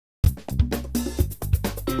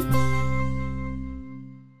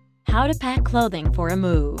How to pack clothing for a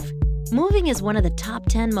move. Moving is one of the top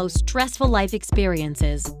 10 most stressful life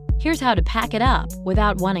experiences. Here's how to pack it up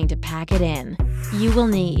without wanting to pack it in. You will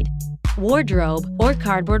need wardrobe or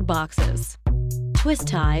cardboard boxes, twist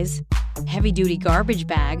ties, heavy-duty garbage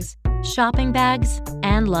bags, shopping bags,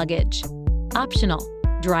 and luggage. Optional,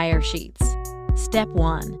 dryer sheets. Step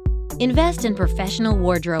 1. Invest in professional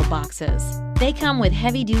wardrobe boxes. They come with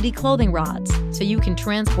heavy-duty clothing rods, so you can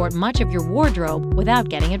transport much of your wardrobe without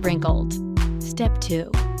getting it wrinkled. Step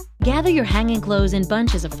 2. Gather your hanging clothes in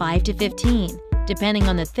bunches of 5 to 15, depending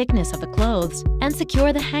on the thickness of the clothes, and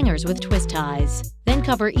secure the hangers with twist ties. Then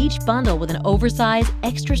cover each bundle with an oversized,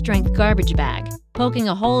 extra-strength garbage bag, poking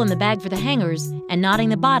a hole in the bag for the hangers and knotting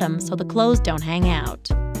the bottom so the clothes don't hang out.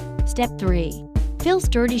 Step 3. Fill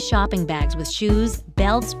sturdy shopping bags with shoes,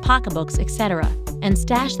 belts, pocketbooks, etc., and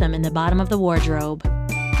stash them in the bottom of the wardrobe.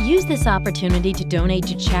 Use this opportunity to donate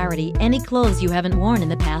to charity any clothes you haven't worn in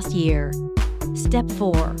the past year. Step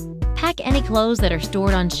 4. Pack any clothes that are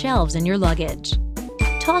stored on shelves in your luggage.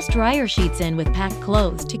 Toss dryer sheets in with packed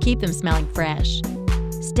clothes to keep them smelling fresh.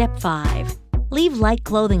 Step 5. Leave light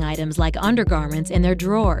clothing items like undergarments in their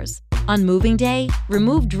drawers. On moving day,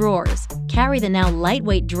 remove drawers, carry the now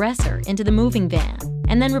lightweight dresser into the moving van,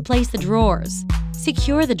 and then replace the drawers.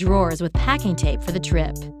 Secure the drawers with packing tape for the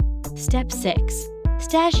trip. Step 6.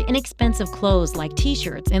 Stash inexpensive clothes like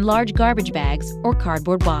t-shirts in large garbage bags or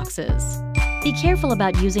cardboard boxes. Be careful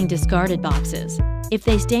about using discarded boxes. If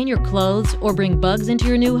they stain your clothes or bring bugs into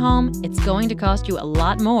your new home, it's going to cost you a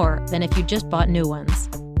lot more than if you just bought new ones.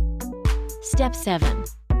 Step 7.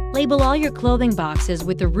 Label all your clothing boxes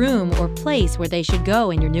with the room or place where they should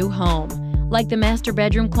go in your new home, like the master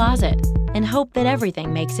bedroom closet, and hope that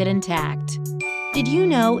everything makes it intact. Did you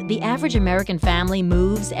know the average American family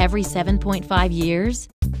moves every 7.5 years?